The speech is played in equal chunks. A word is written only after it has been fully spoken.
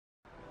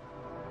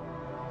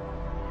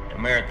The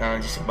marathon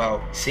is just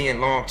about seeing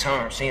long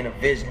term, seeing a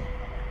vision,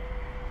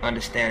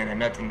 understanding that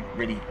nothing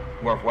really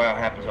worthwhile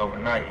happens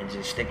overnight, and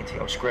just sticking to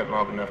your script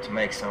long enough to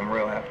make something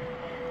real happen.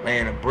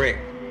 Laying a brick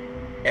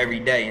every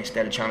day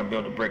instead of trying to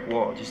build a brick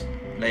wall. Just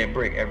lay a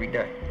brick every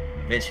day.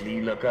 Eventually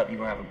you look up, you're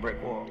gonna have a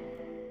brick wall.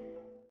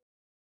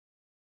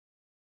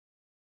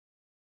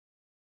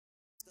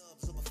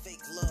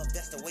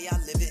 That's the way I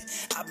live it.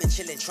 I've been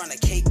chillin' trying to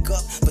cake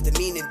up, but the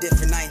meaning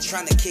different, I ain't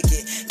trying to kick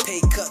it.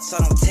 Pay cuts, I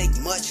don't take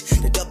much.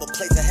 The double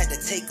plates, I had to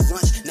take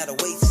lunch. Now the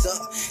weight's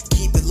up.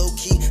 Keep it low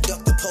key,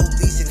 duck the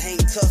police and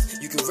hang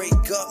tough. You can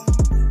rake up.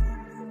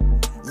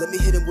 Let me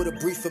hit him with a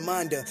brief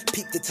reminder.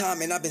 Peep the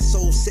time and I've been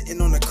soul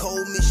sitting on a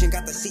cold mission.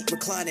 Got the seat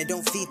reclining,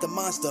 don't feed the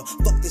monster.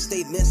 Fuck the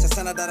statements, I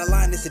sounded out of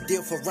line. It's a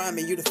deal for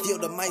rhyming, you the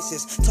field of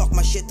mices. Talk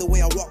my shit the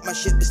way I walk my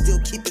shit, but still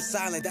keep it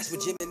silent. That's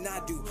what Jim and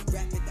I do.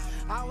 Rap it out.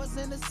 I was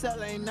in the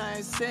cell, ain't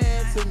nothing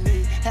said to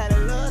me. Had a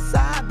little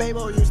side, baby,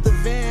 used to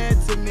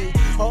vent to me.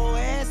 Oh,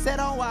 Ed said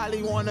on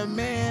Wiley, want a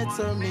man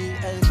to me.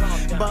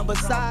 Ay. But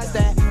besides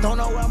that, don't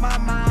know where my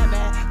mind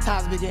at.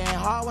 Times be getting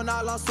hard when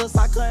I lost us,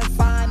 I couldn't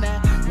find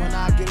that. When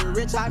I get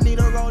rich, I need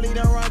a rollie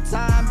to run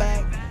time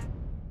back.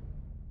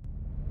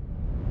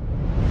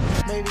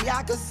 Maybe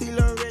I could see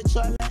the rich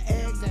on the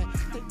eggs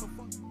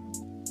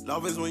and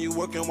love is when you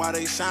working while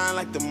they shine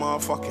like the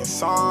motherfucking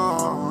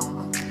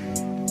sun.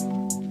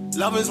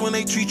 Love is when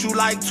they treat you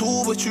like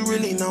two, but you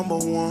really number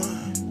one.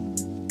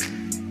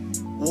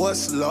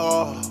 What's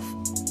love?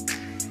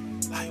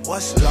 Like,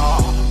 what's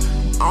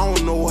love? I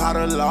don't know how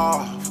to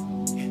love.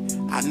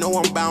 I know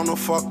I'm bound to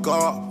fuck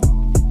up.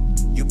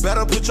 You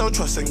better put your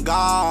trust in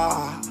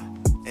God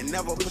and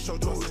never put your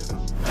trust in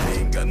God. I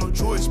ain't got no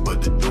choice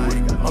but to do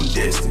it. I'm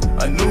destined,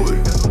 I knew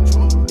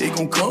it. They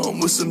gon' come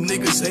with some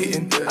niggas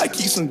hating. I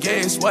keep some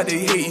gas while they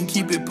hating.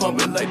 Keep it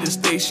pumping like the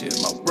station.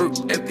 My work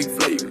ethic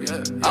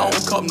flavor. I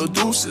don't cop no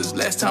deuces.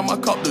 Last time I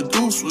caught the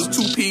deuce was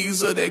 2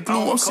 P's of that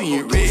glue. I'm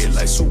seeing red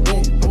like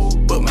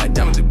Suwu, but my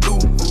diamond the blue.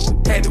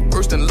 Had it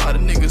worse than a lot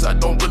of niggas. I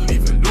don't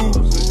believe in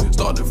losing.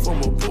 Started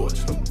from a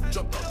porch,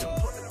 jumped off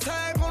the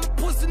tag on the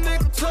pussy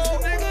nigga toe.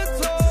 Niggas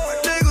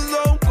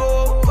don't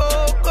go,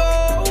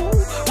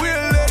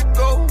 we'll let it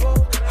go.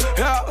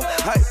 Yeah,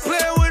 I ain't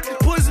playing with the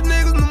pussy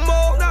niggas no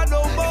more, not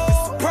no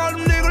more.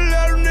 Problem nigga,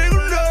 let a nigga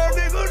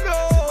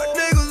know. My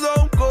niggas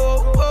don't go,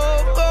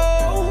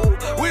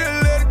 we'll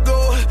let it go.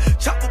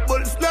 Chopper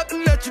bullets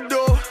knocking at your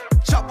door.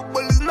 Chopper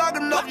bullets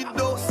knocking off your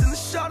door. Send a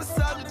shot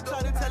inside your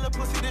door. Tell a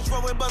pussy this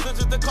run with buzzers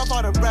just to cough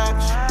all the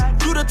raps.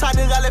 You the type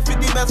that let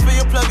 50 mess for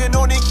your plugging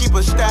on and keep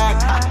a stack.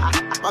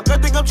 My girl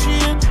think I'm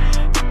cheating.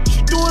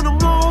 She doing the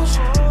most.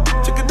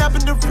 Took a nap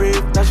in the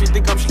rib. Now she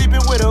think I'm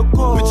sleeping with a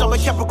ghost. Bitch, I'm a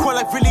Capricorn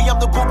like really I'm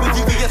the goat. With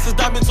VVS's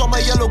diamonds on my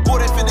yellow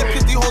gold. They finna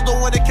kiss the hoes,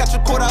 don't wanna catch a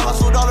cold. I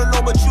hustled all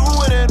alone, but you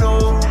wouldn't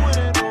know.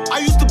 I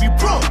used to be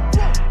broke,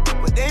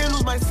 but they ain't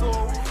lose my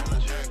soul.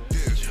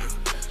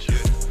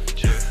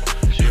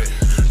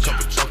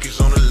 Couple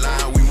junkies on the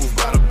line, we move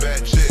by the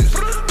bad chicks.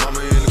 Mama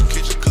in the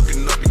kitchen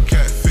cooking up your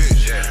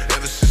catfish.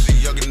 Ever since a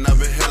youngin', I've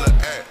been hella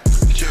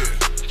active.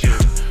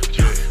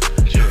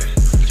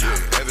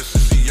 Ever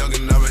since a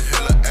youngin', I've been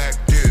hella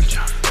active.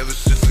 Ever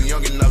since a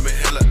youngin', I've been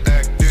hella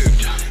active.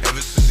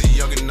 Ever since a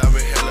youngin', I've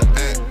been hella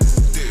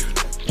active.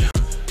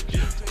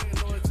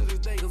 To this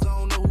day, 'cause I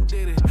don't know who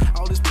did it.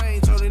 All this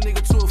pain turned a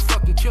nigga to a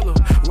fucking killer.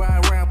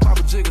 Ride around,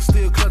 Papa Jigger,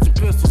 still clutching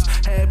pistols.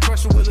 Had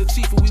pressure with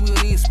Latifah, we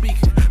wasn't even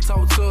speaking.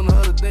 Talked to him the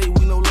other day,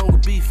 we no longer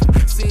beefing.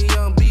 Seen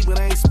Young B, but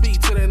I ain't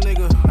speak to that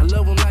nigga. I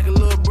love him like a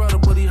little brother,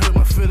 but he hurt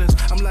my feelings.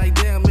 I'm like,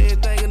 damn,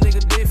 everything a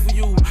nigga did for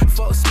you.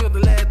 Fuck Smith, the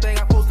last thing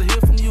I supposed to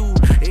hear from you.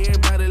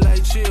 Everybody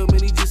like chill,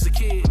 man, he just a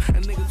kid.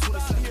 A nigga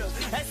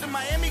 27. Asking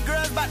Miami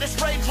girls about the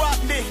straight drop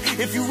dick.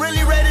 If you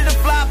really ready to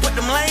fly, put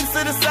them lanes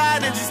to the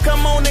side and just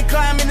come on and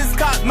climb in this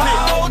cockpit. My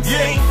whole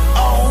team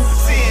on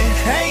sin,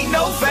 ain't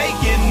no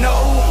faking, no.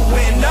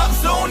 When up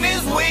soon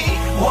as we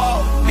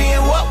walk in,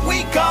 what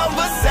we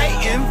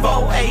conversating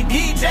for. A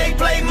DJ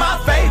play my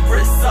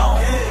favorite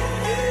song.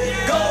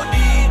 Go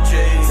DJ,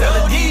 tell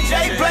the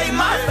DJ play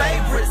my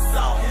favorite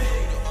song.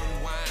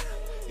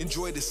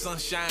 Enjoy the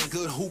sunshine,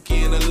 good hookah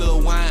and a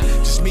little wine.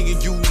 Just me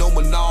and you, no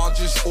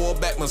menages or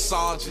back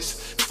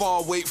massages.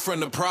 Far away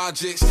from the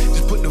projects,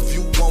 just put the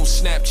view on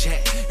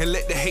Snapchat and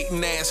let the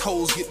hating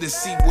assholes get to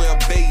see where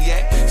they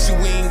at. See,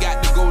 we ain't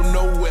got to go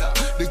nowhere.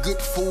 The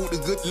good food, the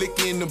good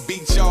liquor in the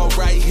beach, all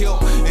right here.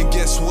 And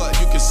guess what?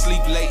 You can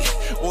sleep late.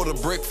 Order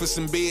breakfast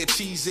and bed,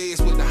 cheese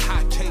eggs with the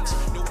hot cakes.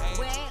 No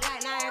Wet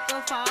like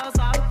Niagara Falls,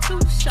 all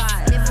 2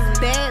 shots.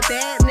 Bad,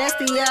 bad,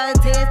 nasty, I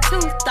did 2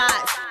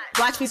 thoughts.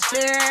 Watch me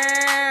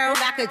stir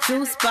like a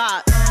juice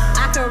box.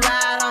 I can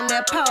ride on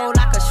that pole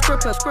like a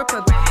stripper.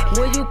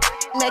 Will you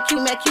make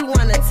you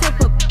wanna tip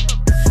her?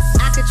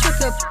 I can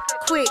trick her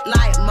quick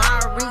like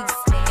Maurice.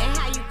 And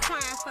how you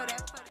crying for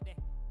that?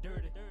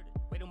 Dirty,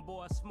 where them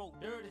boys smoke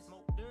dirty,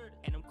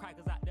 and them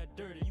crackers out there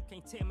dirty. You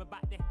can't tell me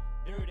about that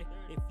dirty.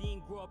 If you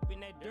ain't grow up in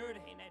that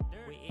dirty,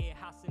 where every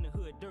house in the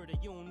hood dirty,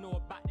 you don't know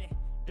about that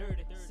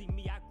dirty. See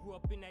me, I grew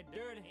up in that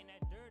dirty.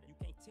 You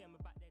can't tell me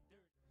about that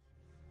dirty.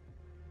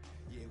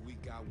 Yeah, we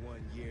got 1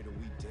 year till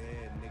we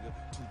dead, nigga.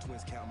 2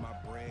 twins count my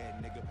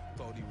bread, nigga.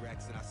 40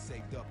 racks that I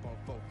saved up on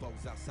 4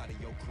 folks outside of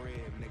your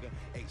crib, nigga.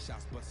 8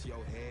 shots bust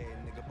your head,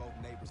 nigga. Both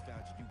neighbors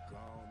found you, you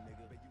gone,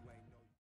 nigga.